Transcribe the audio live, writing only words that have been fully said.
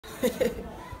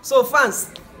So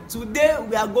fans, today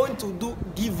we are going to do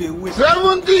giveaway.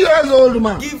 70 years old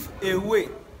man. Giveaway.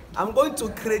 I'm going to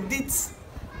credit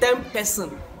 10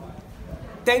 person.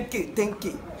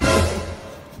 10k.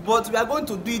 But we are going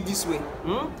to do it this way.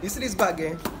 You see this bag,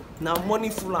 eh? Now money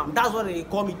full am. That's what they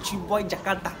call me, Chief Boy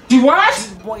Jakarta. What?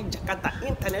 Chief Boy Jakarta,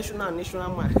 international and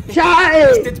national man.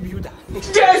 Child. State builder.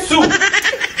 Jesus.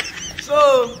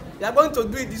 So we are going to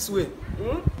do it this way.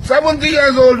 70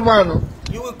 years old man.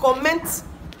 You will comment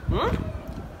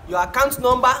your account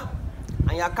number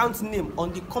and your account name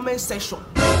on the comment section.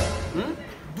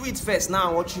 Do it first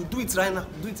now. What you do it right now.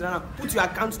 Put your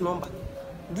account number.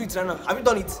 Do it right now. Have you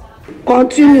done it?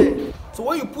 Continue. So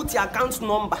when you put your account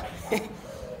number,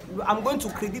 I'm going to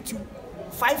credit you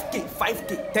 5k,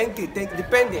 10k,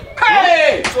 depending.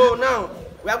 Hey! So now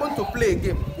we are going to play a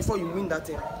game before you win that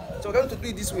thing. So we're going to do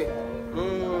it this way.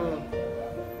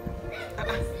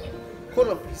 Hold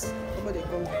on, please. Somebody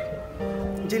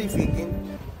come. Jennifer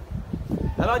again.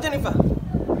 Hello, Jennifer.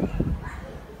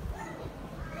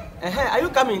 Are you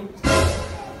coming?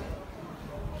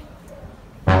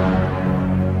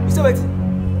 You say wait.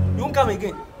 You won't come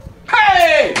again.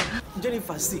 Hey!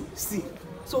 Jennifer, see.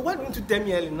 So why don't you tell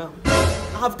me early now?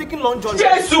 I have taken long journey.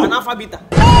 Jesus! An alphabet.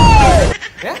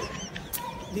 Yeah?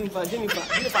 Jennifer,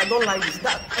 I don't like this.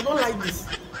 I don't like this.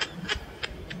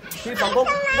 Jennifer, God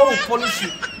will punish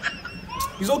you.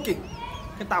 It's okay.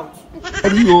 Get out.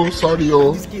 Sorry,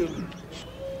 oh. This girl.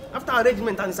 After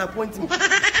arrangement and disappointing.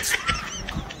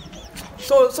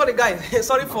 So sorry guys,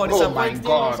 sorry for disappointing,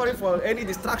 sorry for any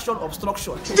distraction,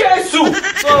 obstruction. Jesus!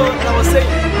 So I was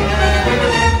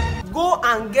saying, go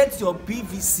and get your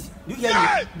PVC. You hear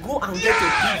me? Go and get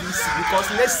your PVC because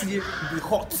next year will be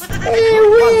hot.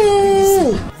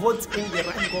 Vote in the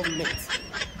right government.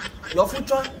 Your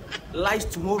future lies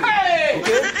tomorrow.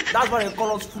 Okay? That's why they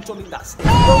call us future leaders. Don't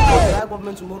vote the right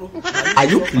government tomorrow. Are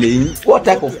you playing? What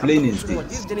type of playing is this?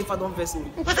 This Jennifer don't vex me.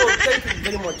 So thank you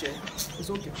very much. It's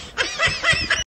okay.